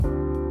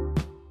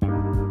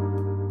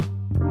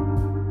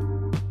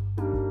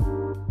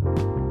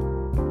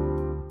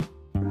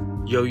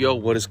Yo,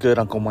 what is good?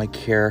 Uncle Mike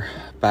here,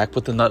 back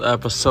with another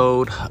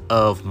episode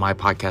of my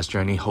podcast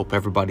journey. Hope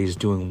everybody's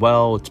doing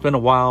well. It's been a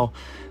while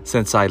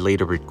since I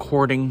laid a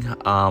recording.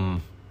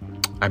 I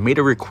made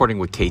a recording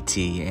with KT,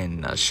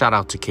 and shout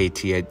out to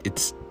KT.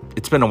 It's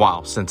been a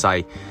while since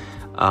I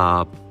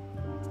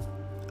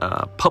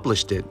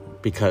published it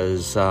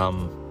because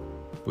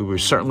we were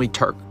certainly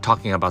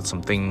talking about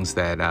some things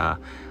that I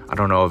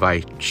don't know if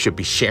I should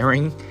be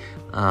sharing,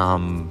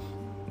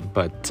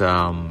 but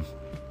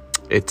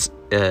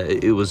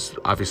it was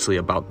obviously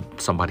about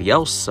somebody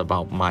else,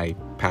 about my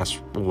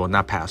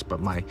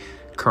my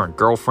current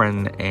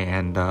girlfriend,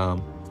 and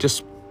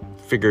just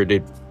figured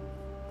it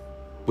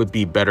would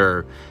be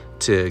better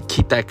to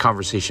keep that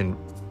conversation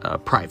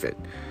private.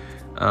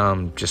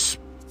 Just,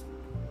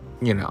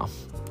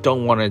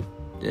 don't want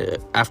to,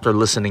 after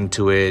listening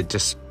to it,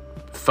 just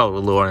felt a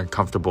little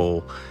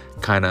uncomfortable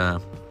kind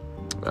of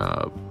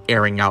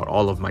airing out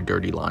all of my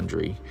dirty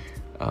laundry.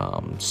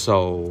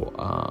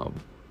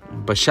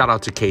 But shout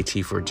out to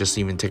KT for just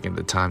even taking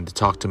the time to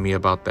talk to me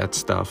about that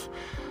stuff.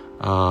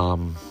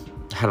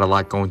 Had a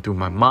lot going through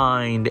my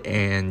mind,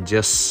 and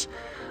just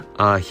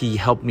he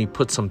helped me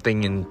put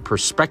something in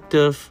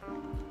perspective,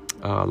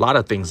 a lot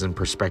of things in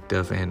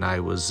perspective, and I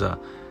was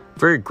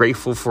very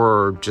grateful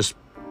for just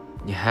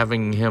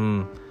having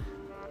him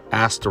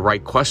ask the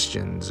right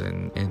questions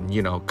and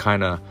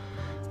kind of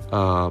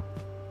I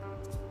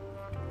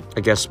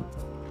guess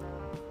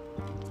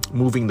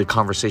moving the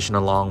conversation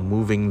along,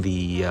 moving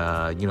the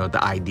the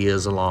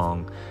ideas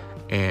along,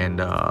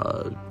 and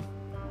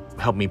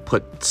help me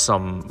put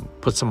some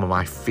of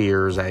my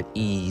fears at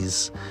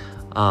ease.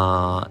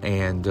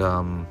 And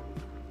all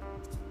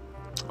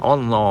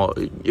in all,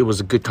 it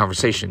was a good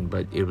conversation,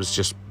 but it was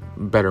just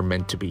better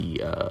meant to be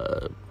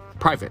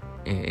private,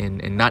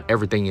 and not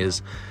everything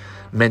is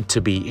meant to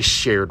be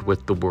shared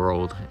with the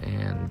world.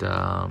 And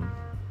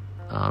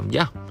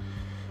yeah.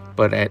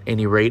 But at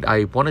any rate,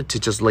 I wanted to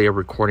just lay a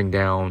recording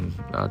down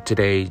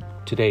today.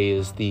 Today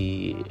is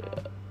the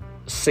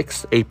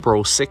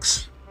April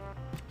 6th,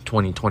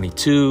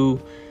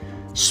 2022.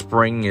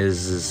 Spring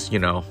is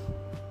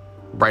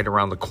right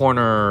around the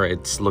corner.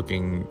 It's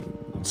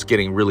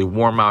getting really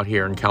warm out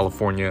here in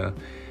California.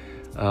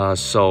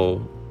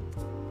 So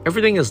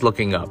everything is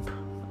looking up.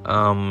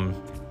 I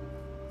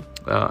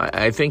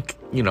think,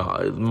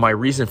 my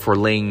reason for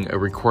laying a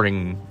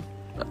recording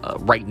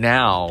right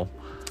now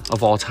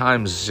of all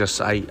times is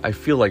just I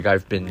feel like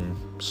I've been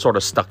sort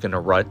of stuck in a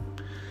rut.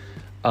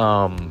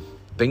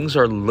 Things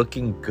are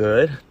looking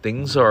good.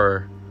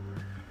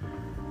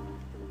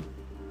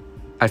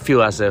 I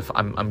feel as if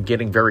I'm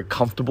getting very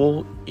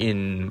comfortable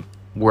in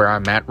where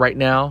I'm at right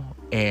now,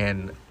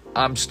 and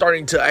I'm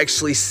starting to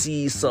actually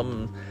see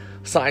some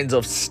signs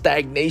of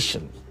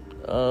stagnation.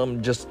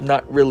 Just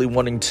not really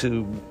wanting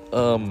to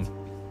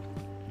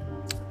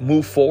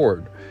move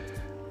forward.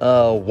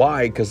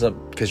 Why? Because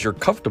you're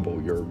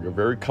comfortable. You're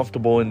very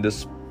comfortable in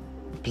this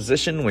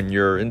position. When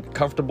you're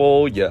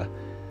comfortable, you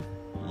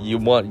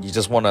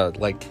just want to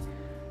like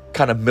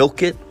kind of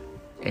milk it,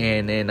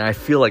 and I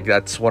feel like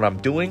that's what I'm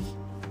doing.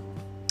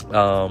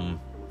 And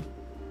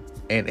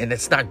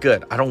it's not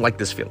good. I don't like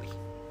this feeling.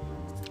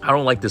 I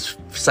don't like this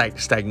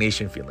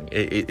stagnation feeling.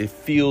 It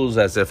feels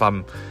as if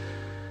I'm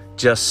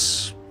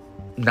just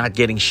not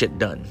getting shit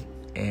done.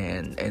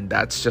 And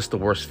that's just the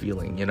worst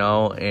feeling,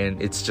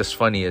 and it's just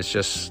funny. It's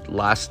just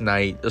last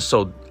night.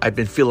 So I've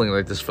been feeling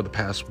like this for the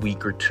past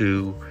week or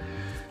two.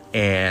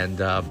 And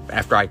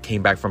after I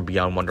came back from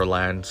Beyond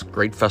Wonderland,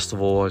 great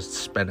festival.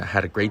 I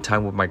had a great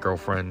time with my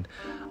girlfriend.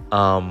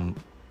 And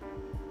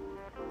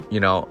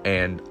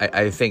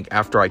I think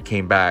after I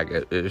came back,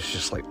 it was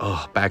just like,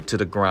 back to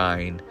the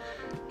grind.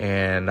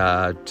 And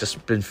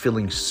just been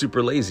feeling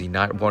super lazy,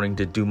 not wanting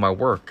to do my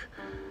work.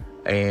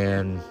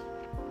 And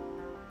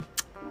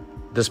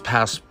this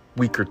past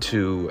week or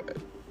two,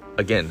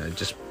 again, I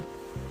just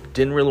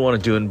didn't really want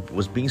to do it,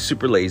 was being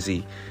super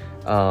lazy.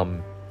 I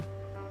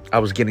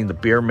was getting the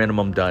bare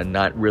minimum done,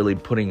 not really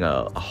putting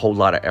a whole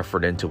lot of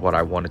effort into what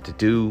I wanted to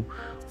do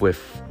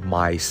with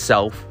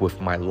myself, with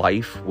my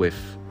life, with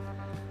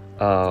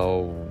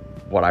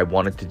what I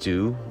wanted to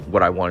do,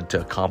 what I wanted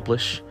to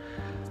accomplish.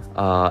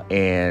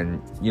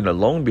 And,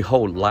 lo and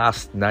behold,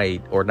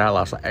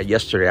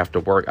 yesterday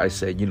after work, I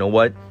said, you know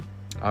what?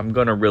 I'm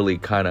going to really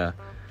kind of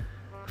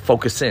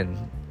focus in.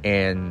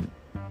 And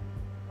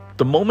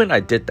the moment I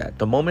did that,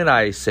 the moment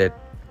I said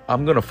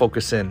I'm gonna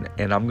focus in,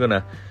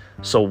 and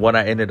so what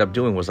I ended up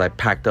doing was I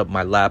packed up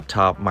my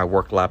laptop, my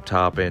work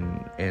laptop,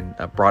 and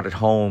I brought it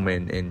home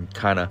and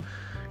kind of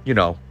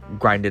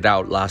grinded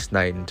out last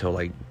night until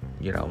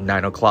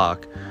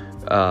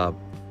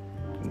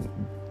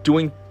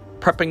 9:00,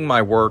 prepping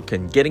my work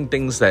and getting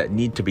things that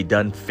need to be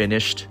done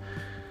finished.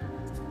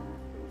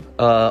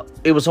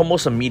 It was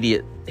almost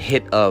immediate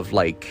hit of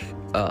like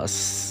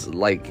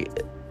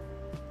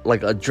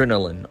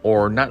adrenaline,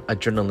 or not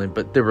adrenaline,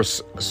 but there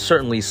was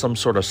certainly some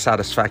sort of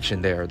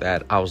satisfaction there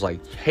that I was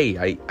like,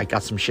 hey, I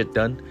got some shit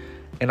done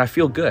and I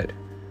feel good.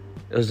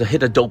 It was a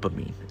hit of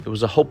dopamine. It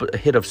was a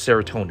hit of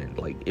serotonin.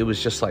 Like, it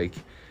was just like,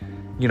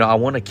 I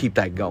want to keep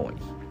that going.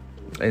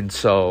 And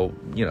so,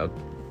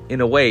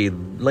 in a way,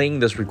 laying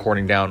this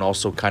recording down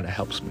also kind of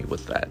helps me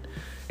with that.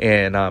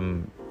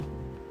 And,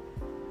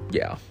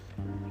 yeah.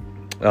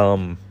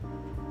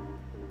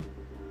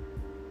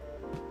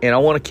 And I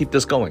want to keep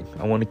this going.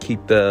 I want to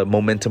keep the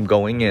momentum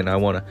going, and I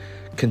want to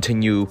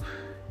continue,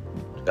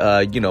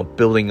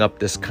 building up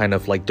this kind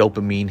of like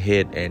dopamine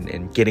hit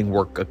and getting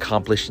work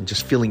accomplished and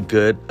just feeling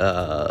good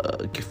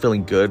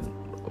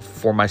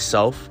for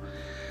myself.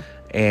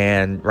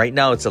 And right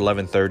now it's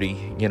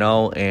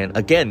 11:30, and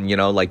again,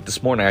 like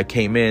this morning I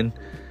came in,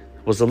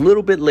 was a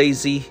little bit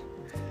lazy,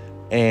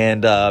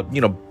 and,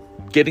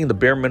 getting the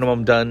bare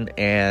minimum done,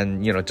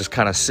 and, just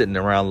kind of sitting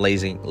around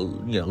lazy,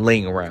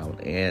 laying around.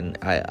 And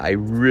I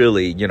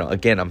really,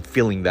 again, I'm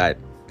feeling that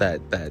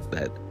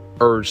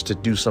urge to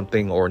do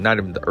something, or not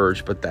even the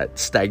urge, but that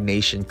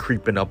stagnation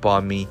creeping up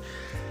on me.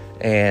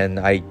 And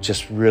I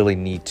just really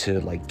need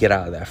to like get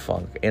out of that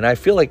funk. And I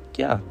feel like,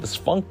 yeah, this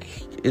funk,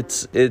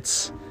 it's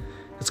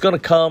going to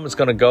come, it's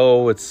going to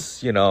go.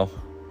 It's,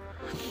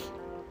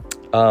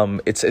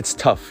 it's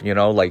tough,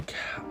 like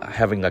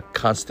having a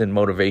constant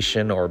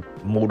motivation or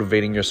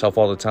motivating yourself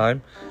all the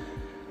time.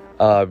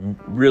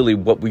 Really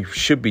what we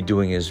should be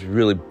doing is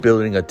really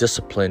building a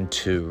discipline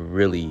to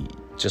really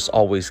just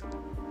always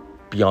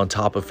be on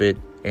top of it.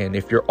 And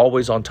if you're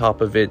always on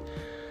top of it,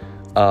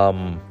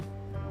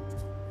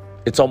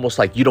 it's almost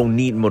like you don't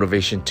need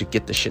motivation to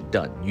get the shit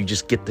done. You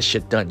just get the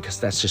shit done because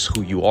that's just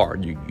who you are.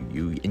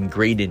 You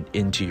ingrain it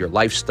into your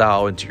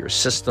lifestyle, into your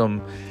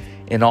system,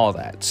 and all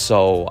that.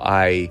 So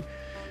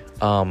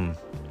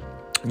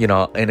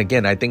and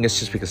again, I think it's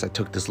just because I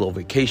took this little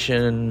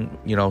vacation,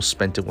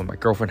 spent it with my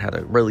girlfriend, had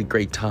a really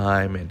great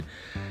time. And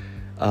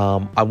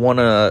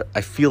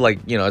I feel like,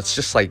 it's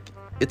just like,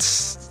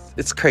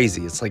 it's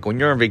crazy. It's like when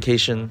you're on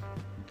vacation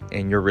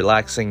and you're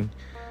relaxing,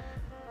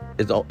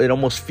 it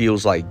almost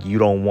feels like you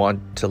don't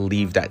want to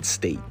leave that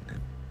state.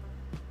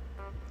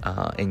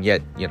 And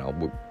yet,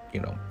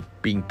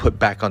 being put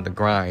back on the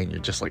grind,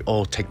 you're just like,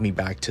 oh, take me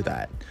back to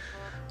that.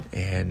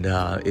 And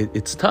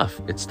it's tough.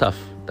 It's tough.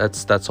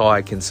 That's all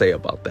I can say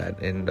about that.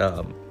 And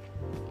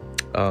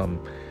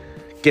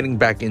getting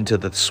back into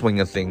the swing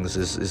of things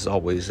is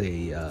always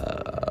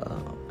a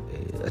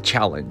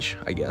challenge,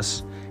 I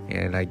guess.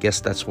 And I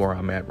guess that's where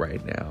I'm at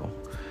right now.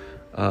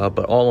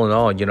 But all in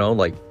all,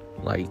 like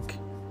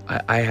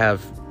I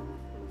have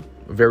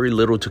very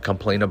little to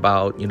complain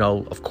about.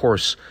 Of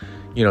course,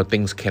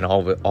 things can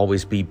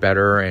always be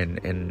better, and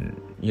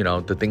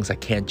the things I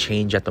can't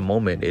change at the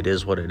moment, it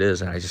is what it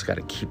is, and I just got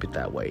to keep it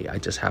that way. I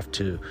just have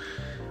to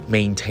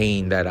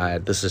maintain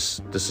that this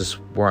is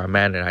where I'm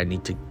at, and I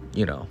need to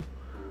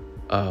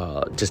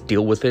just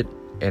deal with it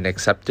and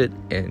accept it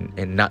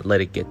and not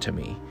let it get to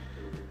me.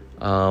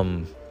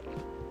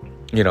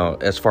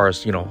 As far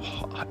as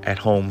at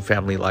home,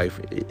 family life,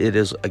 it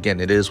is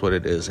what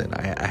it is, and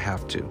I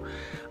have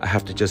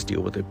to just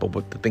deal with it. But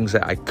with the things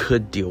that I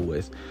could deal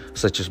with,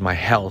 such as my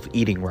health,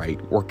 eating right,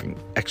 working,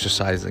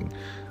 exercising,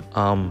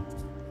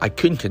 I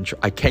can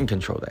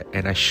control that,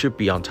 and I should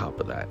be on top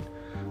of that.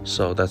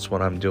 So that's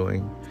what I'm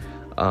doing.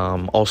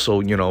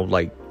 Also,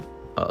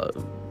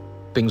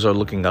 things are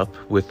looking up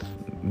with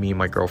me and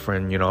my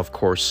girlfriend. Of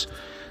course,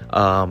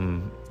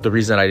 the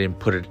reason I didn't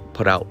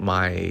put out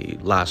my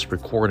last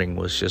recording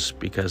was just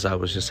because I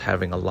was just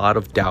having a lot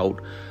of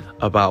doubt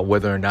about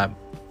whether or not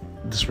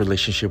this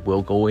relationship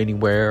will go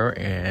anywhere.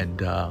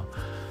 And I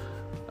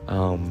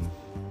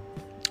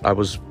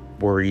was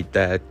worried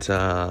that,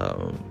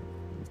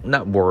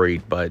 not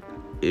worried, but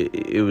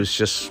it was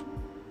just,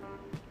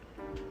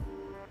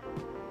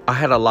 I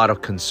had a lot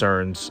of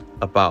concerns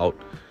about,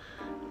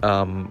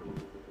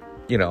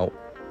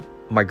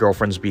 my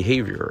girlfriend's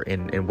behavior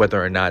and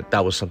whether or not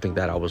that was something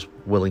that I was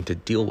willing to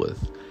deal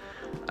with.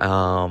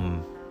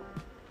 And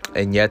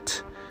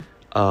yet,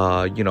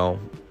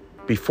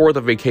 before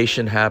the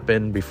vacation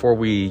happened, before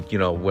we,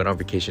 went on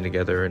vacation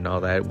together and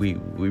all that, we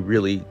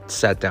really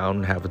sat down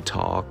and have a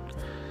talk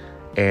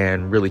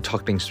and really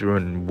talk things through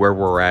and where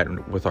we're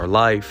at with our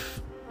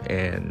life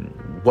and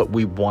what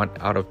we want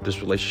out of this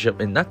relationship.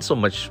 And not so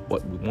much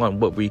what we want,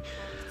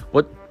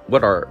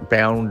 what our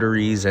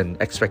boundaries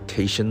and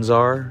expectations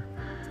are.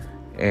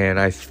 And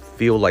I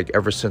feel like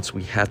ever since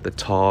we had the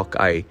talk,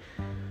 a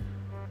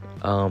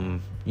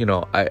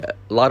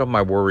lot of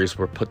my worries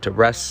were put to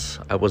rest.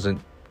 I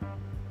wasn't,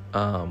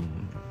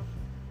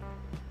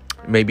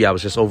 maybe I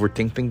was just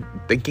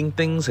thinking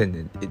things,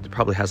 and it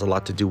probably has a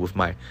lot to do with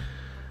my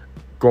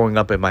growing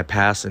up in my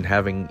past and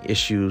having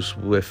issues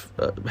with,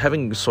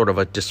 having sort of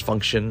a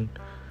dysfunction,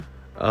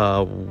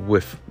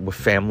 with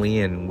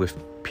family and with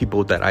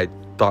people that I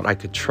thought I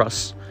could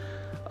trust,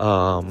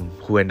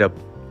 who end up,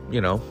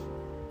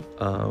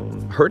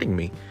 hurting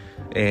me.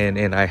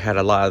 And I had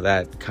a lot of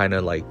that kind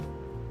of like,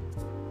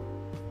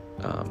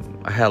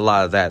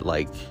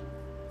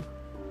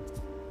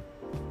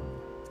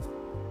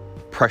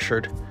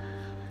 pressured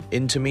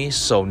into me.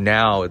 So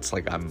now it's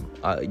like I'm,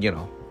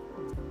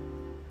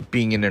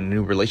 being in a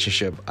new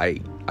relationship,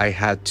 I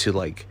had to,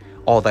 like,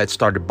 all that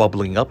started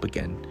bubbling up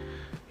again,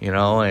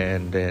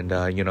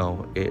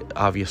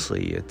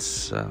 Obviously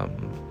it's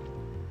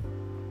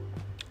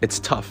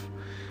tough.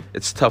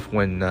 It's tough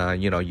when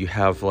you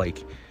have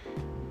like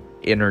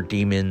inner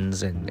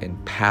demons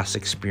and past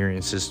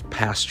experiences,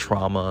 past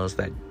traumas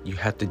that you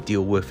have to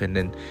deal with, and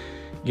then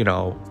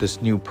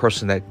this new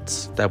person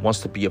that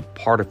wants to be a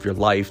part of your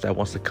life, that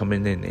wants to come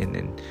in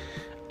and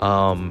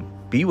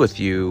be with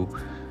you,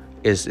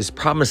 is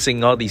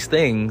promising all these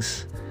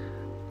things,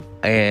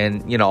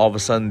 and all of a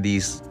sudden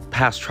these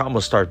past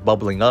traumas start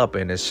bubbling up,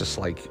 and it's just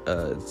like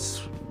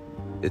it's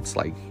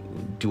like,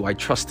 do I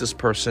trust this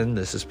person?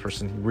 Is this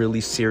person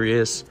really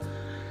serious?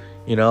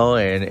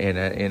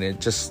 And it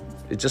just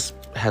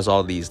has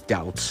all these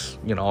doubts,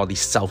 all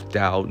these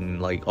self-doubt,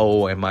 and like,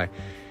 oh,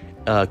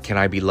 can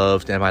I be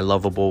loved? Am I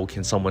lovable?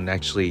 Can someone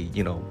actually,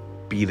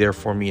 be there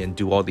for me and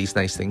do all these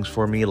nice things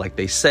for me like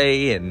they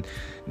say, and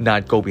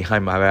not go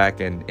behind my back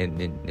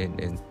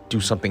and do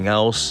something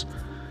else?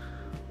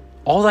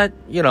 All that,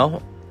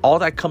 all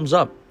that comes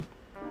up,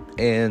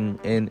 and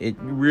it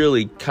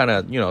really kind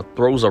of,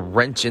 throws a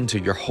wrench into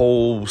your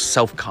whole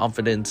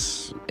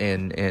self-confidence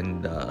and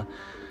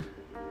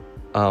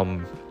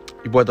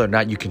whether or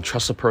not you can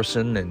trust a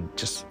person, and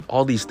just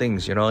all these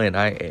things, and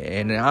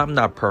I'm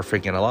not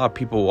perfect, and a lot of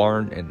people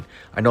aren't, and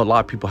I know a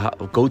lot of people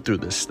go through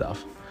this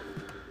stuff.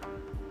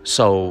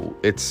 So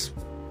it's,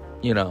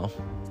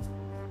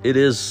 it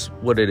is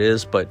what it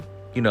is, but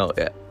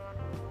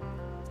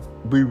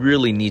we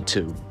really need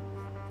to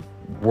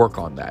work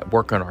on that,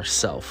 work on our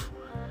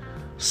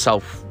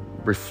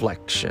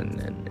self-reflection,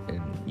 and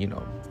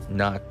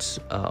not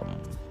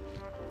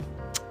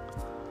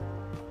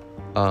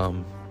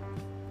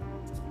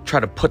try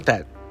to put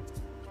that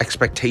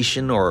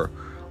expectation or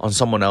on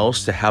someone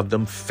else to have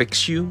them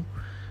fix you.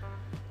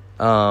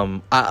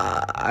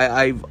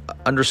 I've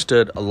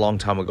understood a long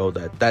time ago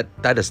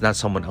that is not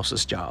someone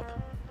else's job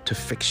to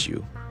fix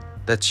you.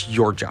 That's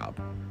your job.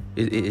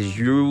 It is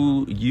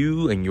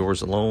you and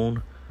yours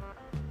alone,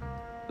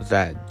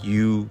 that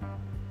you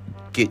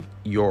get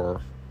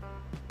your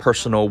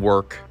personal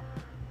work,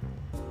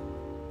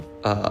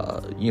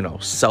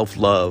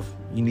 self-love.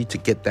 You need to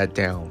get that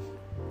down.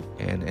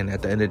 And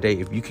at the end of the day,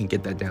 if you can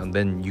get that down,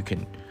 then you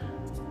can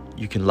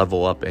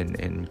level up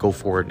and go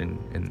forward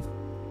and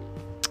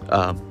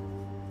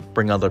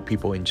bring other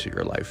people into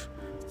your life.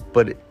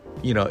 But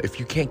if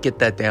you can't get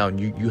that down,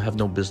 you have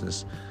no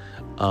business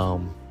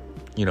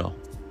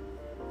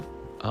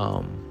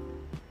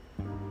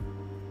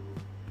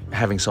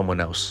having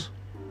someone else,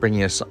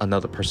 bringing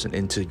another person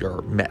into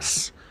your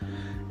mess.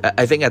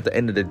 I think at the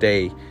end of the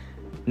day,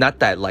 not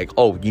that like,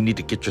 oh, you need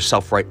to get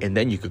yourself right and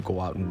then you could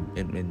go out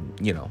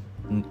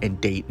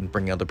and date and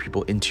bring other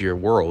people into your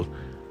world,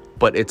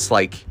 but it's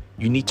like,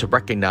 you need to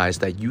recognize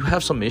that you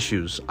have some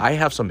issues. I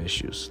have some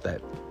issues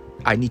that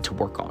I need to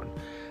work on,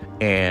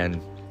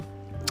 and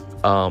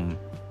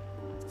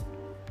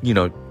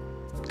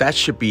that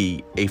should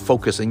be a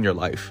focus in your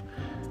life,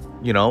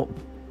 and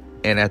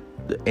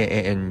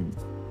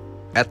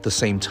at the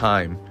same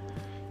time,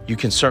 you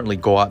can certainly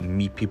go out and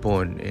meet people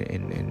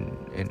and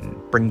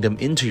bring them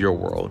into your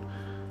world,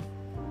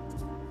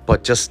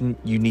 but just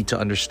you need to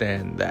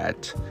understand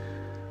that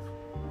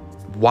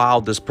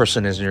while this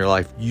person is in your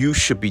life, you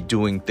should be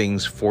doing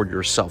things for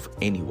yourself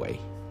anyway.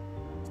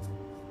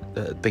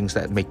 Things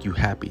that make you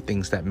happy,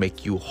 things that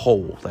make you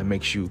whole, that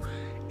makes you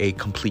a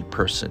complete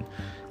person.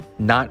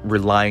 Not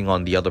relying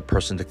on the other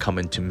person to come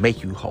in to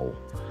make you whole.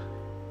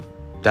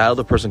 That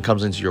other person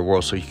comes into your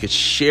world so you could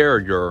share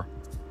your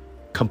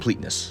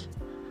completeness.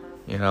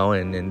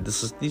 And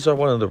these are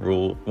one of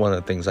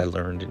the things I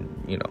learned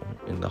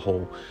in the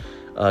whole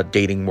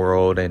dating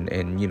world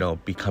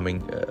and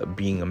becoming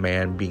being a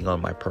man, being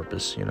on my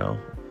purpose.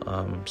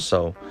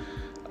 So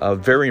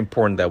very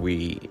important that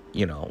we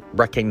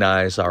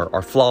recognize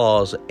our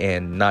flaws,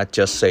 and not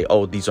just say,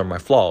 oh, these are my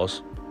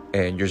flaws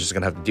and you're just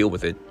gonna have to deal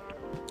with it,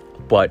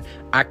 but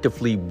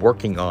actively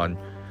working on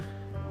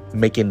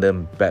making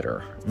them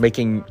better,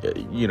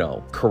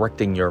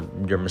 correcting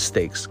your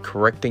mistakes,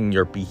 correcting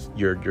your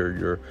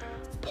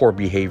poor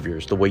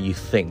behaviors, the way you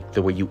think,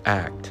 the way you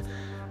act,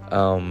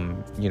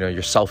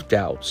 your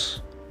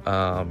self-doubts,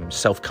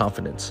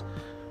 self-confidence.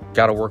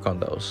 Got to work on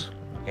those.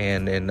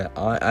 And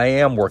I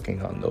am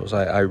working on those.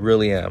 I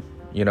really am,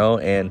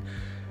 and,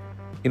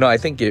 I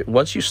think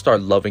once you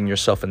start loving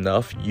yourself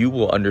enough, you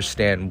will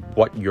understand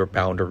what your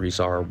boundaries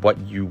are, what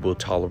you will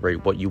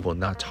tolerate, what you will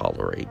not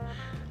tolerate.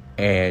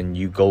 And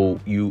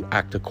you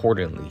act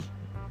accordingly.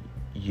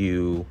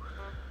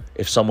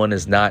 If someone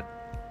is not,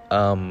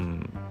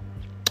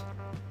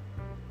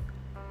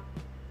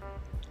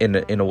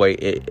 in a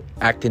way,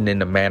 acting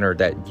in a manner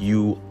that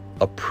you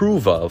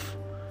approve of,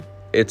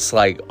 it's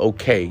like,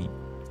 okay,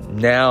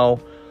 now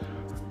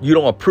you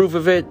don't approve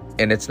of it,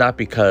 and it's not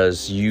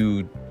because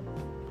you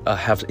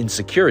have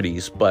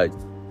insecurities, but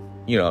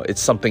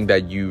it's something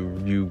that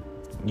you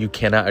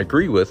cannot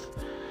agree with,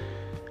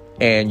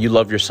 and you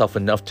love yourself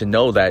enough to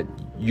know that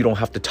you don't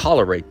have to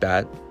tolerate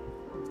that,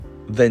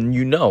 then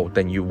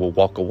you will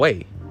walk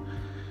away.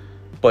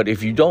 But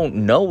if you don't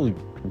know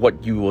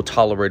what you will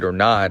tolerate or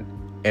not,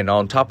 and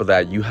on top of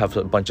that, you have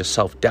a bunch of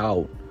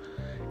self-doubt,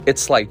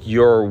 it's like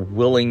you're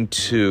willing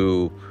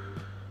to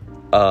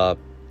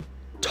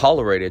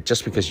tolerate it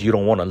just because you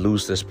don't want to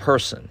lose this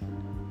person.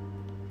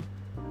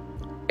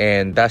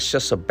 And that's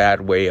just a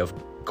bad way of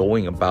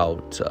going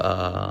about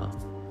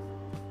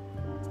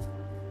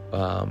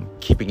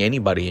keeping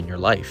anybody in your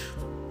life,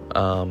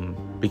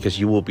 because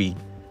you will be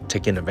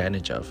taken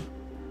advantage of.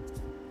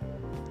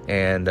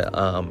 And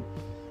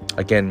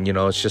again,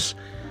 it's just,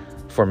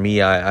 for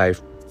me,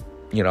 I've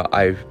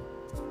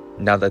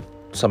now that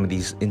some of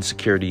these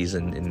insecurities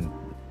and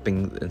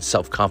things and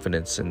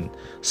self-confidence and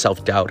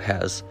self-doubt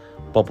has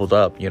bubbled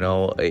up,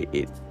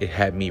 it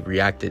had me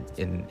reacted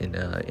in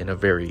a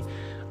very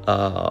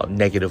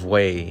negative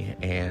way,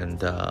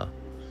 and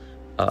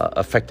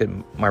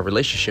affected my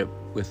relationship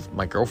with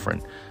my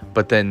girlfriend.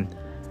 But then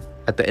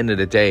at the end of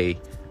the day,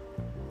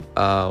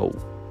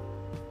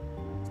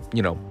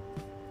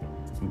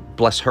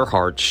 bless her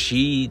heart,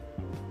 she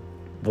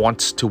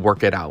wants to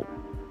work it out,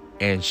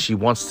 and she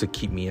wants to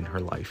keep me in her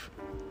life,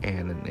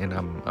 and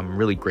I'm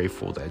really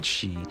grateful that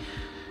she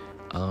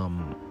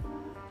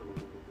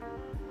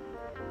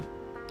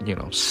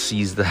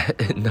sees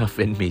that enough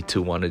in me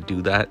to want to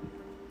do that.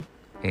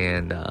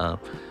 And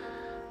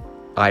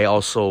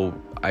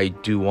I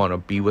do want to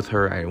be with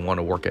her. I want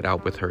to work it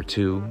out with her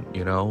too,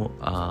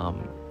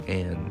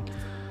 and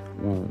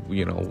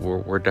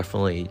we're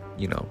definitely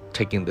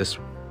taking this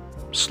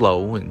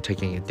slow and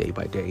taking it day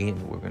by day,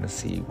 and we're gonna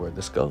see where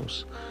this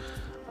goes.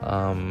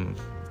 And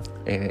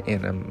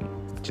I'm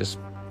just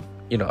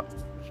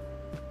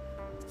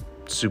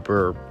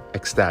super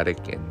ecstatic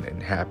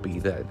and happy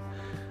that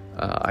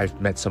I've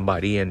met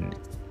somebody, and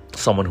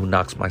someone who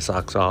knocks my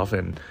socks off,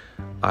 and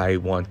I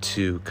want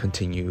to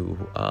continue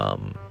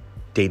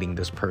dating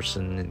this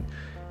person, and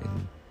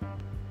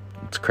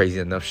it's crazy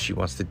enough, she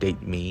wants to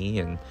date me,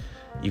 and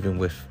even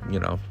with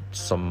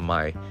some of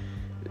my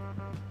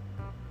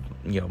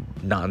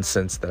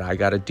nonsense that I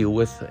got to deal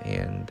with,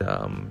 and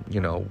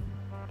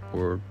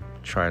we're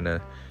trying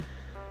to,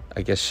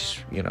 I guess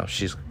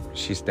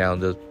she's down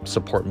to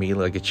support me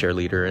like a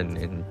cheerleader,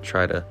 and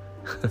try to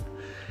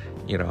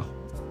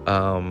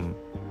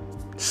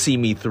see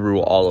me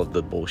through all of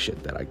the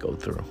bullshit that I go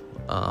through.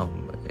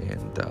 I'm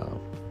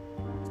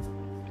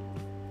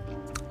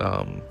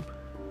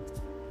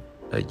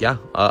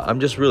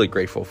just really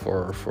grateful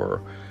for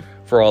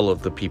all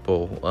of the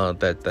people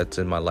that's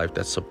in my life,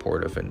 that's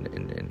supportive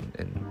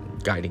and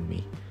guiding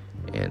me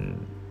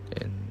and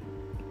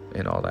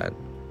all that.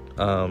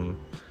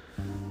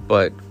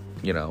 But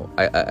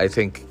I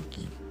think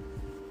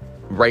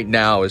right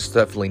now is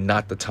definitely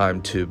not the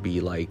time to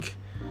be like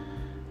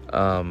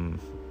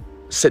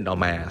sitting on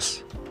my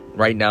ass.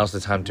 Right now is the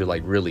time to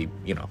like really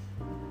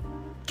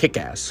kick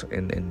ass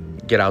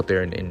and get out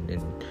there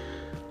and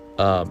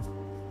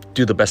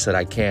do the best that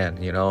I can.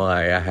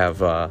 I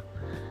have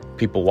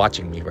people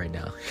watching me right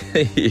now,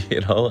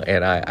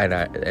 and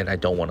I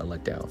don't want to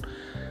let down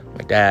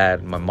my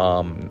dad, my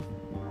mom,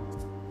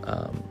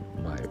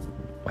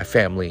 my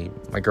family,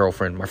 my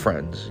girlfriend, my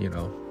friends.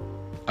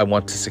 I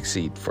want to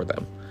succeed for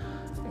them,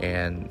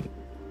 and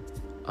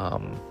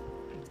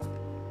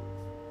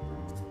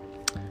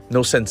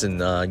no sense in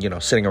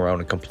sitting around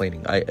and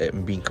complaining. I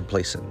am being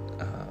complacent.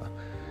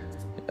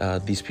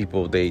 These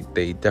people, they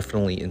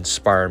definitely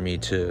inspire me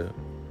to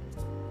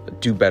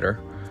do better.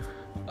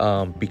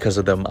 Because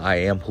of them, I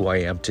am who I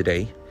am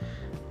today.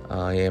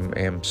 I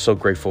am so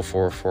grateful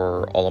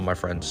for all of my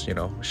friends.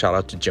 Shout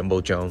out to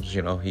Jimbo Jones. He's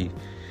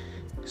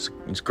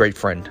a great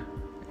friend,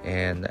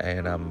 and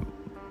I'm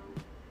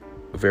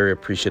very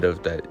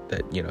appreciative that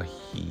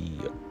he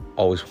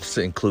always wants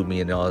to include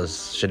me in all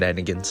his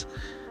shenanigans.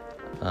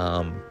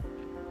 I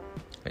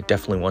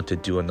definitely want to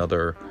do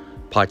another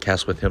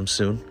podcast with him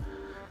soon.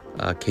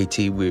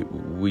 KT,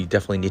 we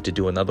definitely need to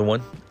do another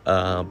one,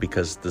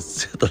 because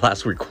the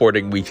last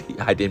recording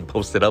I didn't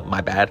post it up,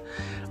 my bad.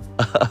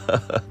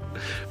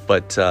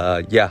 But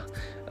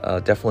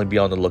definitely be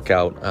on the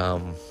lookout.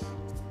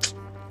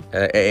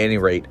 At any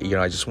rate,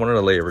 I just wanted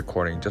to lay a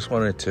recording, just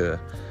wanted to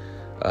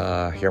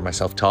hear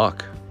myself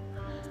talk,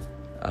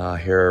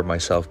 hear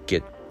myself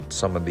get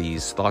some of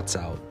these thoughts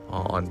out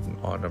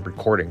on a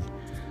recording.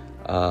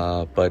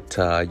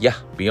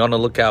 Be on the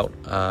lookout.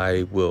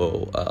 I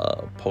will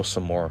post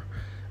some more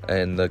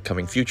in the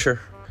coming future.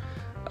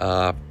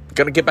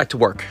 Gonna get back to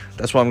work.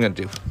 That's what I'm gonna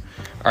do.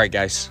 All right,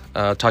 guys.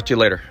 Talk to you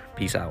later.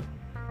 Peace out.